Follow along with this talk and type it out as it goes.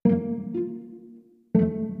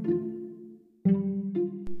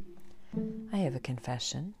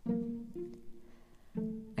confession.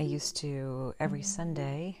 I used to, every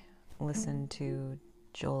Sunday, listen to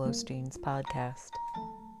Joel Osteen's podcast.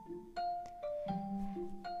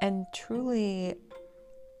 And truly,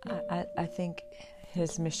 I think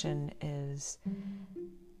his mission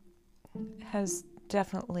has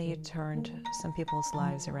definitely turned some people's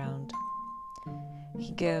lives around.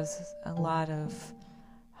 He gives a lot of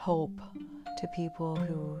hope to people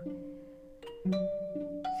who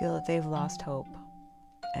feel that they've lost hope,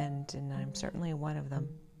 and I'm certainly one of them.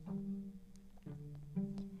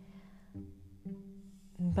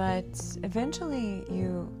 But eventually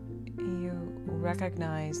you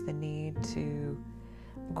recognize the need to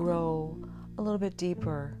grow a little bit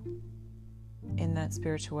deeper in that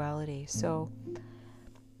spirituality. So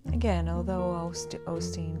again, although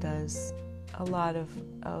Osteen does a lot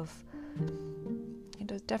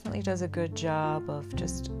definitely does a good job of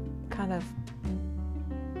just kind of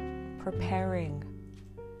preparing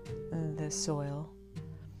the soil.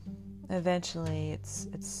 Eventually,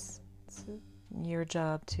 it's your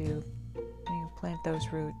job to plant those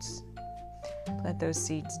roots, plant those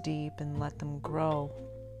seeds deep, and let them grow,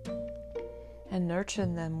 and nurture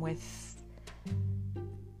them with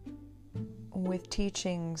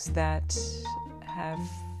teachings that have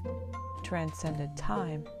transcended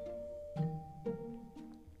time.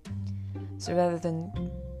 So rather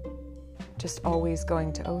than just always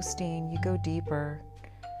going to Osteen, you go deeper,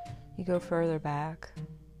 you go further back.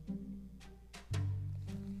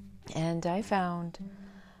 And I found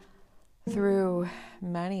through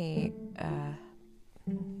many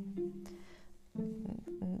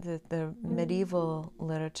the medieval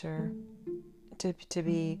literature to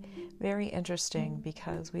be very interesting,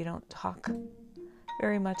 because we don't talk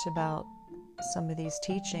very much about some of these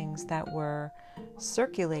teachings that were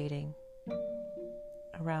circulating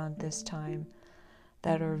around this time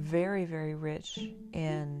that are very, very rich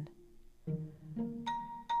in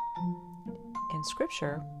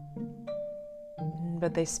scripture,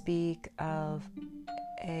 but they speak of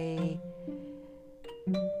a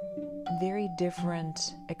very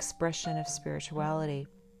different expression of spirituality,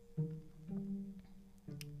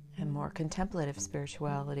 and more contemplative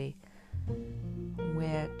spirituality,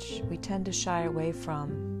 which we tend to shy away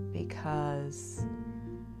from because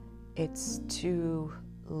it's too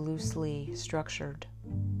loosely structured.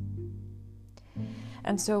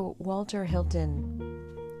 And so Walter Hilton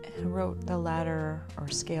wrote The Ladder or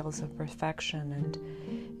Scales of Perfection, and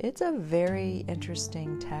it's a very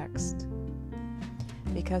interesting text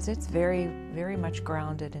because it's very, very much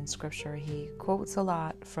grounded in scripture. He quotes a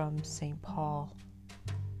lot from St. Paul,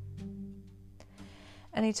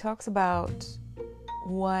 and he talks about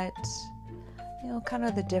what, kind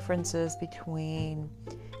of the differences between,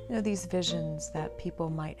 these visions that people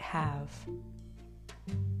might have.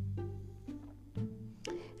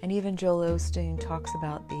 And even Joel Osteen talks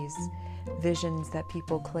about these visions that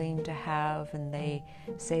people claim to have, and they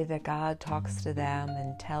say that God talks to them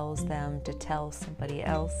and tells them to tell somebody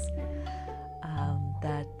else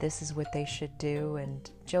that this is what they should do. And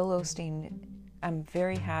Joel Osteen, I'm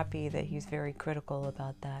very happy that he's very critical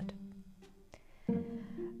about that.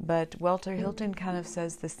 But Walter Hilton kind of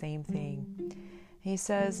says the same thing. He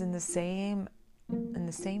says in the same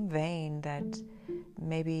vein that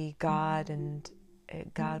maybe God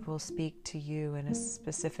will speak to you in a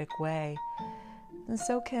specific way, and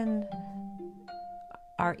so can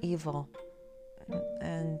our evil.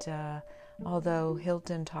 And although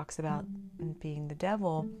Hilton talks about being the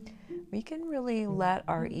devil, we can really let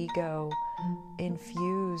our ego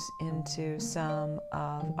infuse into some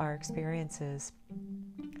of our experiences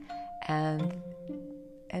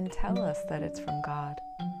and tell us that it's from God.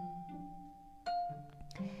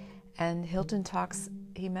 And Hilton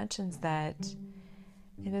he mentions that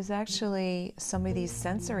it is actually some of these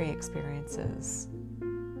sensory experiences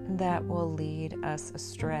that will lead us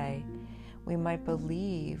astray. We might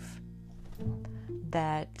believe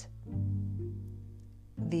that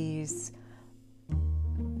these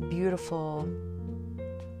beautiful,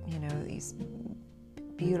 these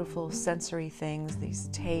beautiful sensory things, these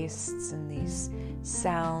tastes and these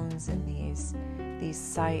sounds and these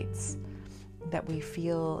sights that we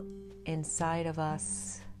feel inside of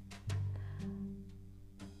us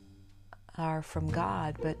are from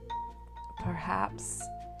God, but perhaps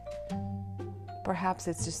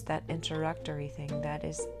it's just that introductory thing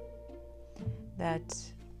that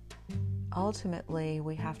ultimately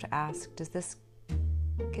we have to ask, does this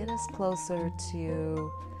get us closer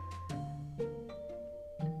to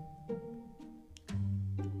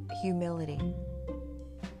humility,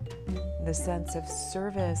 the sense of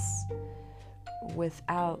service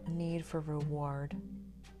without need for reward?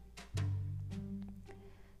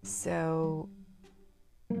 So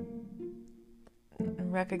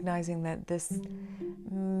recognizing that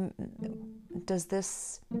does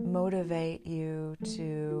this motivate you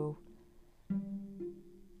to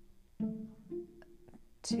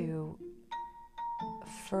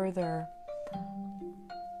further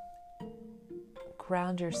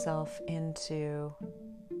ground yourself into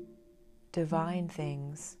divine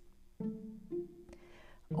things,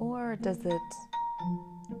 or does it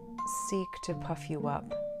seek to puff you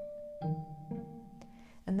up?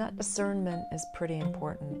 And that discernment is pretty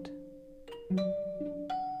important.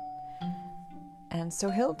 And so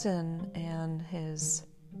Hilton and his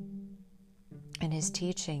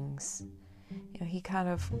teachings, he kind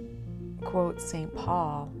of quotes St.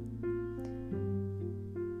 Paul,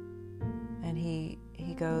 and he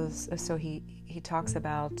goes, so he talks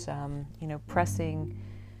about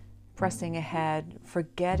pressing ahead,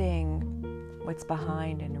 forgetting what's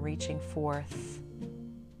behind and reaching forth,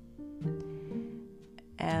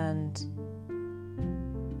 and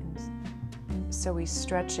so he's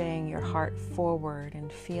stretching your heart forward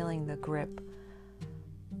and feeling the grip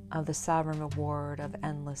of the sovereign reward of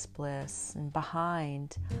endless bliss. And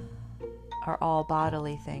behind are all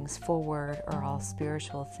bodily things, forward are all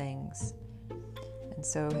spiritual things. And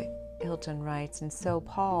so Hilton writes, and so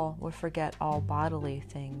Paul would forget all bodily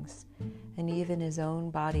things, and even his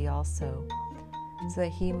own body also, so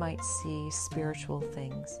that he might see spiritual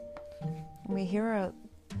things. And we hear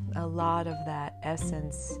a lot of that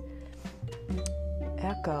essence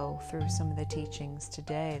echo through some of the teachings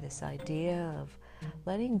today, this idea of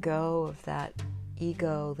letting go of that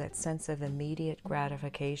ego, that sense of immediate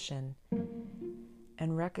gratification,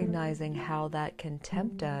 and recognizing how that can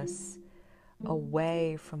tempt us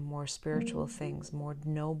away from more spiritual things, more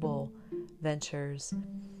noble ventures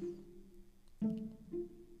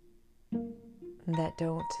that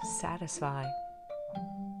don't satisfy.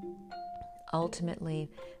 Ultimately,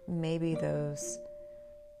 maybe those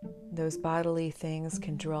bodily things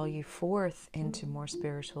can draw you forth into more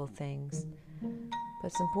spiritual things. But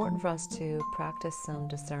it's important for us to practice some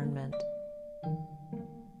discernment.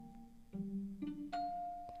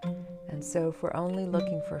 And so if we're only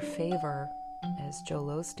looking for favor, as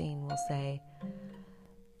Joel Osteen will say,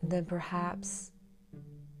 then perhaps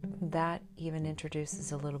that even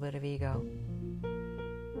introduces a little bit of ego.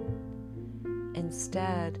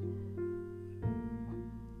 Instead,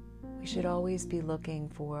 we should always be looking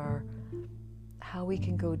for how we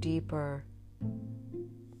can go deeper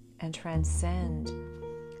and transcend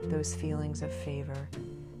those feelings of favor,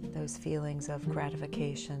 those feelings of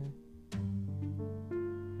gratification,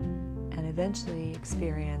 and eventually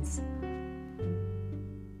experience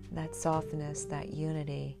that softness, that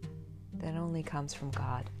unity that only comes from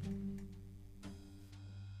God.